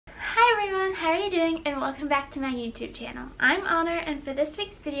everyone, how are you doing? And welcome back to my YouTube channel. I'm Honor, and for this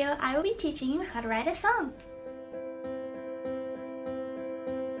week's video, I will be teaching you how to write a song.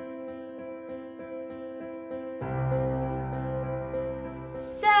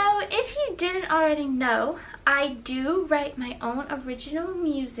 So, if you didn't already know, I do write my own original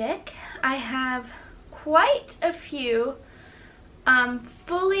music. I have quite a few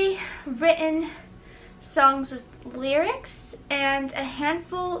fully written songs with lyrics and a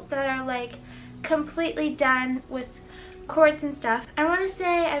handful that are like completely done with chords and stuff. I want to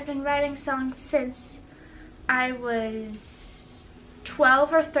say I've been writing songs since I was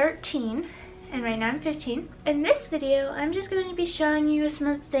 12 or 13, and right now I'm 15. In this video, I'm just going to be showing you some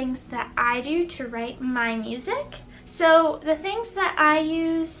of the things that I do to write my music. So the things that I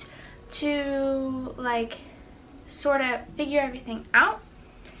use to like sort of figure everything out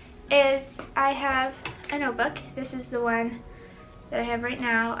is I have a notebook. This is the one that I have right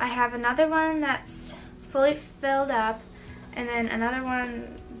now. I have another one that's fully filled up, and then another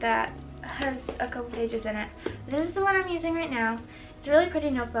one that has a couple pages in it. This is the one I'm using right now. It's a really pretty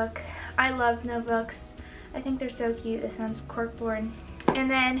notebook. I love notebooks. I think they're so cute. This one's corkboard. And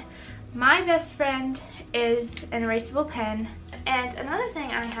then my best friend is an erasable pen. And another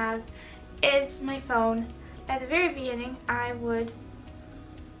thing I have is my phone. At the very beginning, I would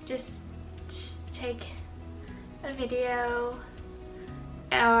just take a video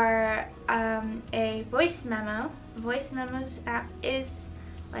or a voice memo. Voice Memos app is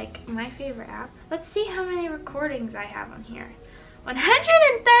like my favorite app. Let's see how many recordings I have on here.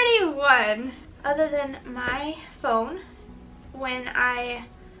 131. Other than my phone, when I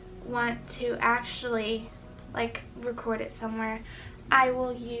want to actually like record it somewhere, I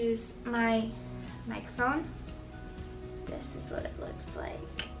will use my microphone. This is what it looks like.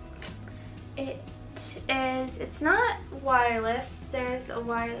 It's not wireless. There's a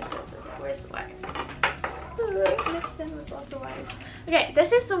wire that goes with it. Where's the wire? Ooh, mixed in with lots of wires. Okay,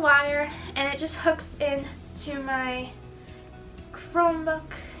 this is the wire, and it just hooks in to my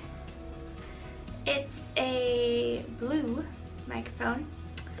Chromebook. It's a blue microphone.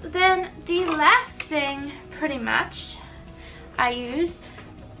 Then the last thing, pretty much, I use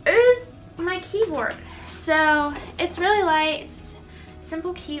is my keyboard. So it's really light. It's a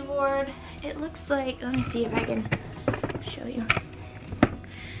simple keyboard. It looks like, let me see if I can show you.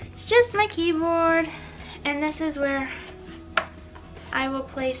 It's just my keyboard, and this is where I will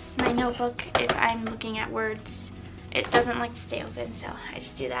place my notebook if I'm looking at words. It doesn't like to stay open, so I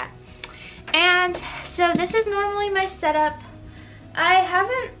just do that. And so this is normally my setup. I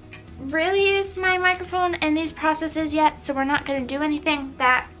haven't really used my microphone in these processes yet, so we're not going to do anything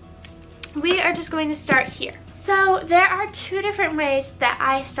that. We are just going to start here. So there are two different ways that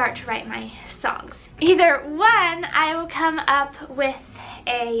I start to write my songs. Either one, I will come up with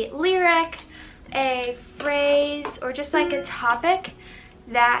a lyric, a phrase, or just like a topic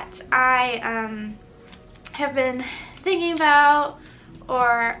that I have been thinking about,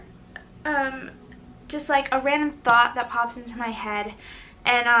 or just like a random thought that pops into my head,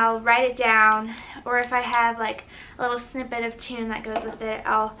 and I'll write it down. Or if I have like a little snippet of tune that goes with it,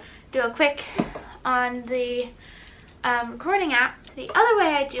 I'll do a quick on the recording app. The other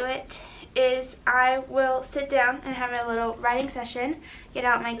way I do it is I will sit down and have a little writing session, get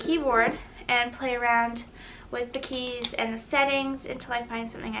out my keyboard, and play around with the keys and the settings until I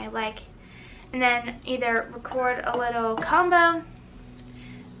find something I like. And then either record a little combo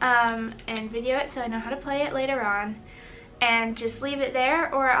and video it so I know how to play it later on, and just leave it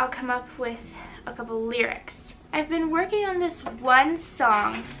there, or I'll come up with a couple lyrics. I've been working on this one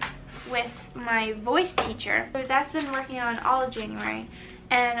song with my voice teacher. That's been working on all of January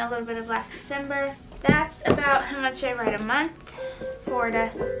and a little bit of last December. That's about how much I write a month, 4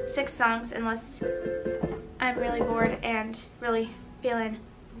 to 6 songs, unless I'm really bored and really feeling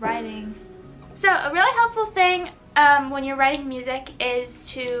writing. So a really helpful thing when you're writing music is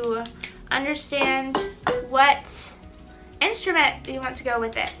to understand what instrument you want to go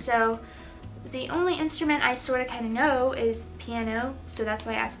with it. So the only instrument I sort of kind of know is piano, so that's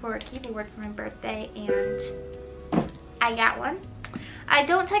why I asked for a keyboard for my birthday, and I got one. I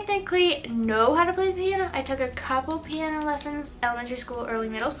don't technically know how to play the piano. I took a couple piano lessons, elementary school, early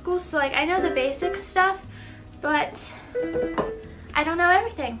middle school, so like I know the basic stuff, but I don't know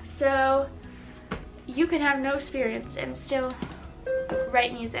everything. So you can have no experience and still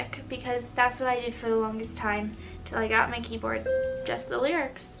write music, because that's what I did for the longest time till I got my keyboard, just the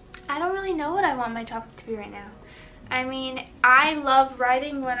lyrics. I don't really know what I want my topic to be right now. I mean, I love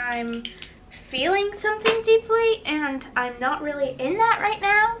writing when I'm feeling something deeply, and I'm not really in that right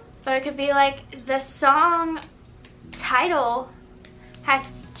now. But it could be like the song title has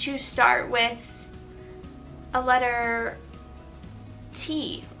to start with a letter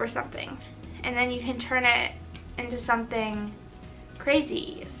T or something, and then you can turn it into something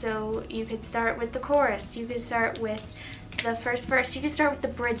crazy. So you could start with the chorus, you could start with the first verse, you could start with the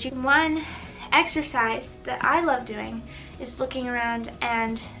bridge. One exercise that I love doing is looking around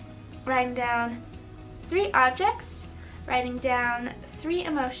and writing down 3 objects, writing down 3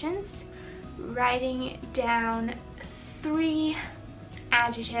 emotions, writing down 3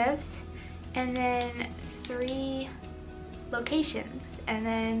 adjectives, and then 3 locations, and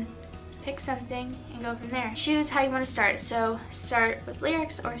then pick something and go from there. Choose how you want to start. So start with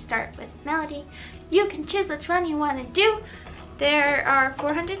lyrics or start with melody. You can choose which one you want to do. There are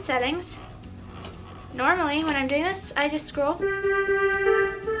 400 settings. Normally when I'm doing this, I just scroll to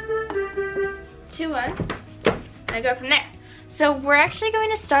 1 and I go from there. So we're actually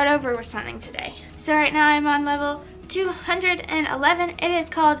going to start over with something today. So right now I'm on level 211. It is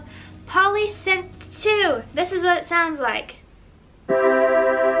called Polysynth 2. This is what it sounds like.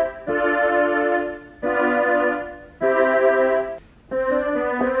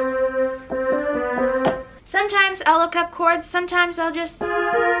 Sometimes I'll look up chords, sometimes I'll just...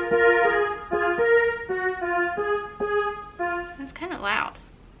 That's kind of loud.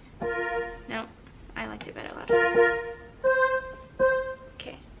 Nope, I liked it better loud.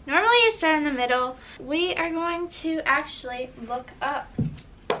 Okay, normally you start in the middle. We are going to actually look up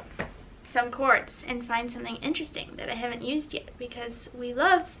some chords and find something interesting that I haven't used yet, because we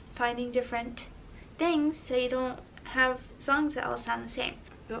love finding different things so you don't have songs that all sound the same.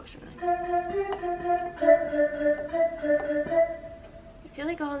 Oops. I feel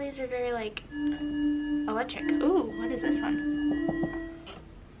like all these are very like electric. Ooh, what is this one?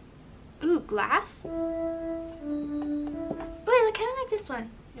 Ooh, glass? Ooh, I kind of like this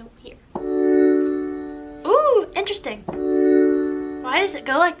one. No, here. Ooh, interesting. Why does it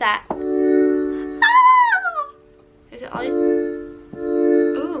go like that? Ah! Is it all?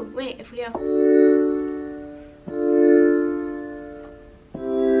 Ooh, wait, if we go...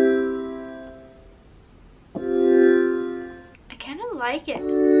 like it.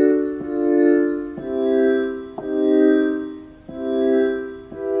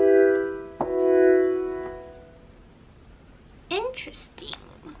 Interesting.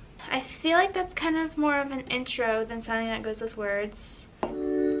 I feel like that's kind of more of an intro than something that goes with words.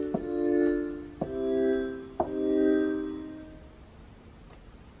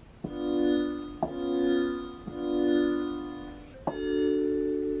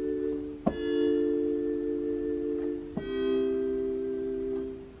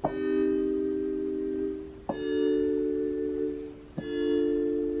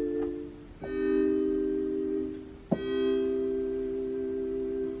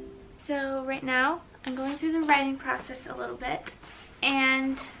 So right now, I'm going through the writing process a little bit,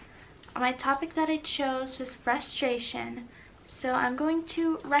 and my topic that I chose was frustration. So I'm going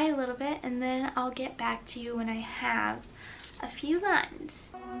to write a little bit, and then I'll get back to you when I have a few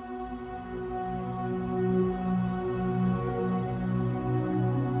lines.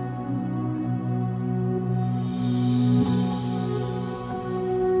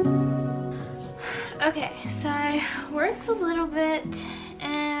 Okay, so I worked a little bit,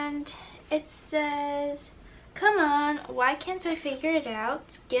 and it says, come on, why can't I figure it out?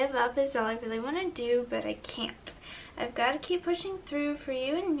 Give up is all I really want to do, but I can't. I've got to keep pushing through for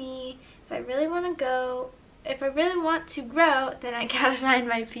you and me. If I really want to grow, then I gotta find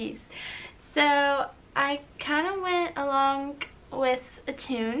my peace. So I kind of went along with a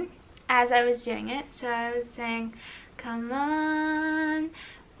tune as I was doing it. So I was saying, come on,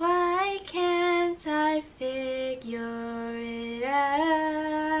 why can't I figure it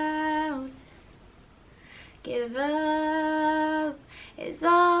out? Give up is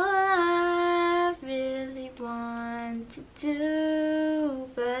all I really want to do,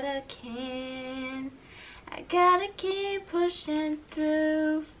 but I can't. I gotta keep pushing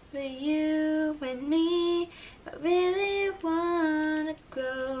through for you and me. If I really wanna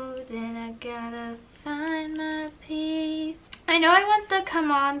grow, then I gotta find my peace. I know I want the come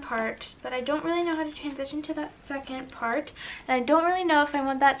on part, but I don't really know how to transition to that second part. And I don't really know if I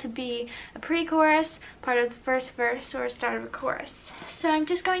want that to be a pre-chorus, part of the first verse, or a start of a chorus. So I'm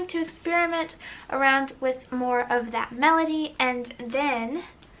just going to experiment around with more of that melody, and then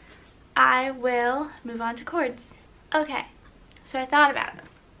I will move on to chords. Okay, so I thought about it.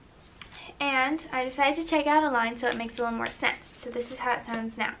 And I decided to take out a line so it makes a little more sense. So this is how it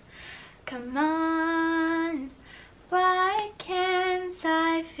sounds now. Come on. Why can't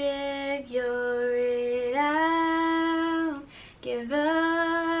I figure it out? Give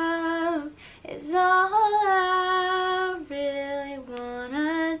up is all I really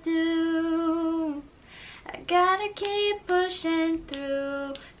wanna gotta keep pushing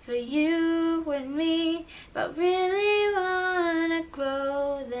through for you and me, but really wanna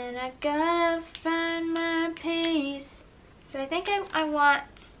grow, then I gotta find my peace. So I think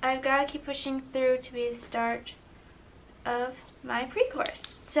I've gotta keep pushing through to be the start of my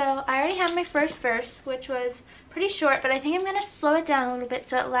pre-chorus. So I already have my first verse, which was pretty short, but I think I'm going to slow it down a little bit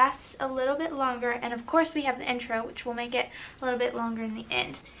so it lasts a little bit longer. And of course we have the intro, which will make it a little bit longer in the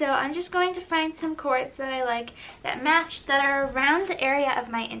end. So I'm just going to find some chords that I like that match, that are around the area of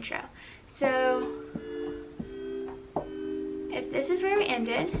my intro. So if this is where we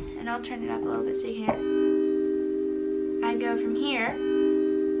ended, and I'll turn it up a little bit so you can hear it, I go from here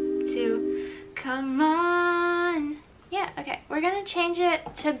to come on. Yeah, okay, we're gonna change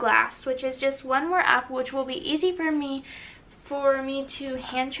it to glass, which is just one more up, which will be easy for me to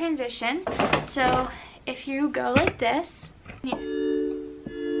hand transition. So if you go like this, yeah.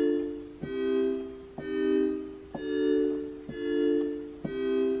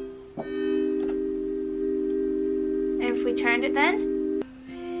 And if we turned it then,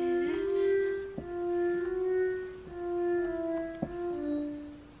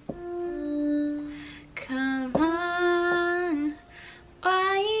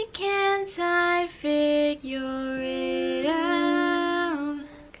 figure it out.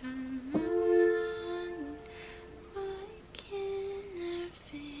 Come on, why can't I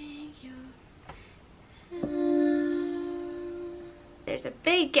figure out? There's a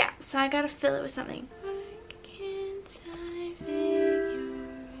big gap, so I gotta fill it with something. Why can't I figure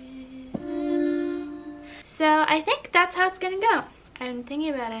it out? So I think that's how it's gonna go. I'm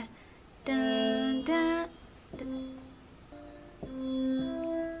thinking about it. Dun, dun, dun.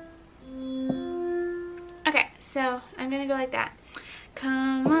 Okay, so I'm gonna go like that.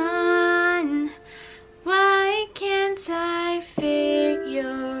 Come on, why can't I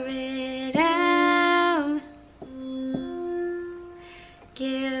figure it out?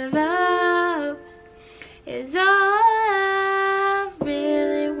 Give up is all I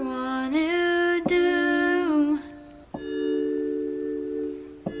really want to do.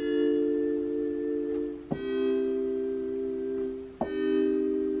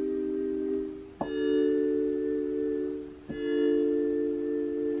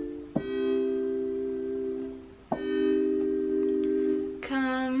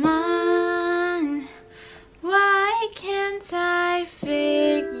 Come on, why can't I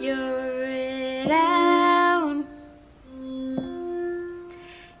figure it out?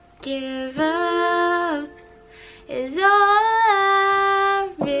 Give up is all I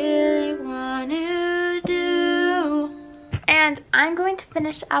really want to do. And I'm going to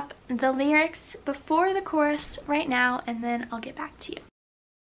finish up the lyrics before the chorus right now, and then I'll get back to you.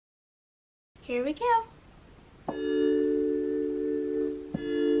 Here we go.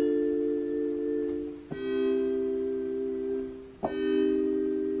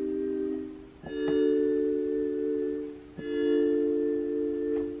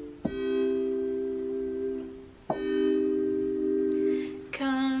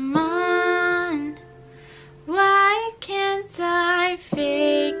 Come on, why can't I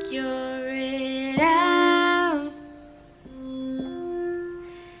figure it out?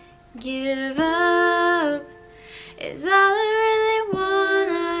 Give up is all I really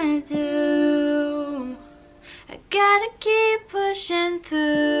wanna do. I gotta keep pushing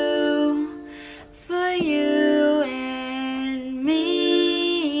through for you and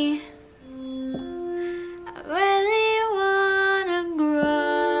me. I really wanna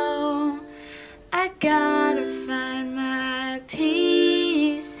grow. I gotta find my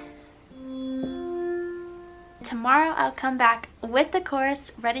peace. Tomorrow I'll come back with the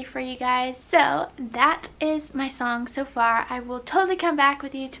chorus ready for you guys. So that is my song so far. I will totally come back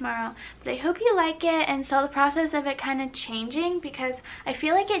with you tomorrow, but I hope you like it and saw the process of it kind of changing, because I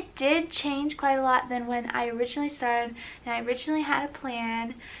feel like it did change quite a lot than when I originally started and I originally had a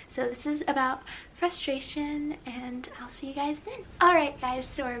plan. So this is about frustration, and I'll see you guys then. Alright guys,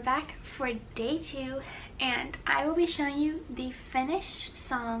 so we're back for day 2, and I will be showing you the finished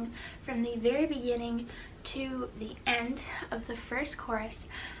song from the very beginning to the end of the first chorus.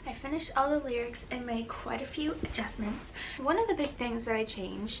 I finished all the lyrics and made quite a few adjustments. One of the big things that I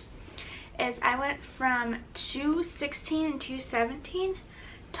changed is I went from 2:16 and 2:17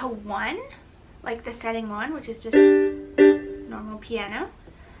 to 1, like the setting 1, which is just normal piano.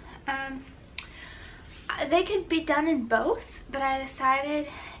 They could be done in both, but I decided,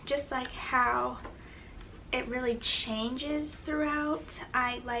 just like how it really changes throughout,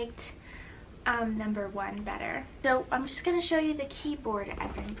 I liked number 1 better. So I'm just going to show you the keyboard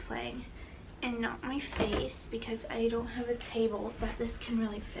as I'm playing, and not my face, because I don't have a table that this can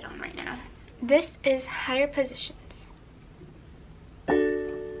really fit on right now. this is Higher Positions.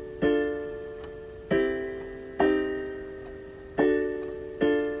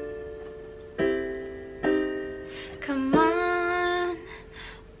 Come on,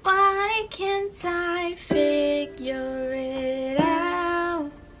 why can't I figure it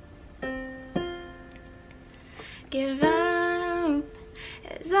out? Give up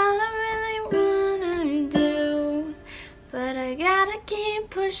is all I really wanna do, but I gotta keep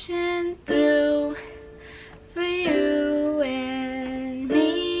pushing through for you and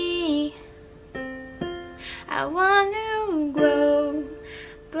me. I want to grow,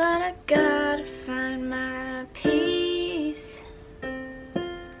 but I gotta find my peace.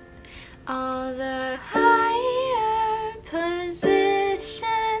 All the higher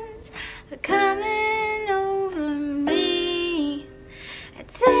positions are coming over me. I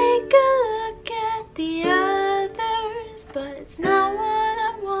take a look at the others, but it's not what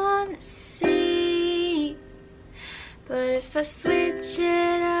I want to see. But if I switch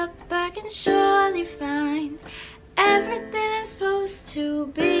it up, I can surely find everything I'm supposed to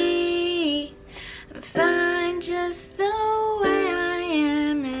be. I'm fine just the way I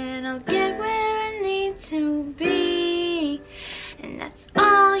am, and I'll get where I need to be. And that's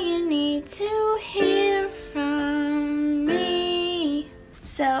all you need to hear from me.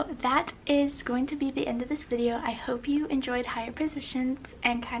 So that is going to be the end of this video. I hope you enjoyed Higher Positions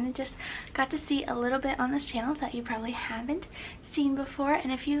and kind of just got to see a little bit on this channel that you probably haven't seen before.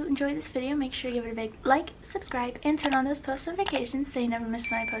 And if you enjoyed this video, make sure you give it a big like, subscribe, and turn on those post notifications so you never miss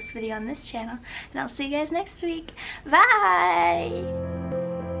when I post a video on this channel. And I'll see you guys next week. Bye!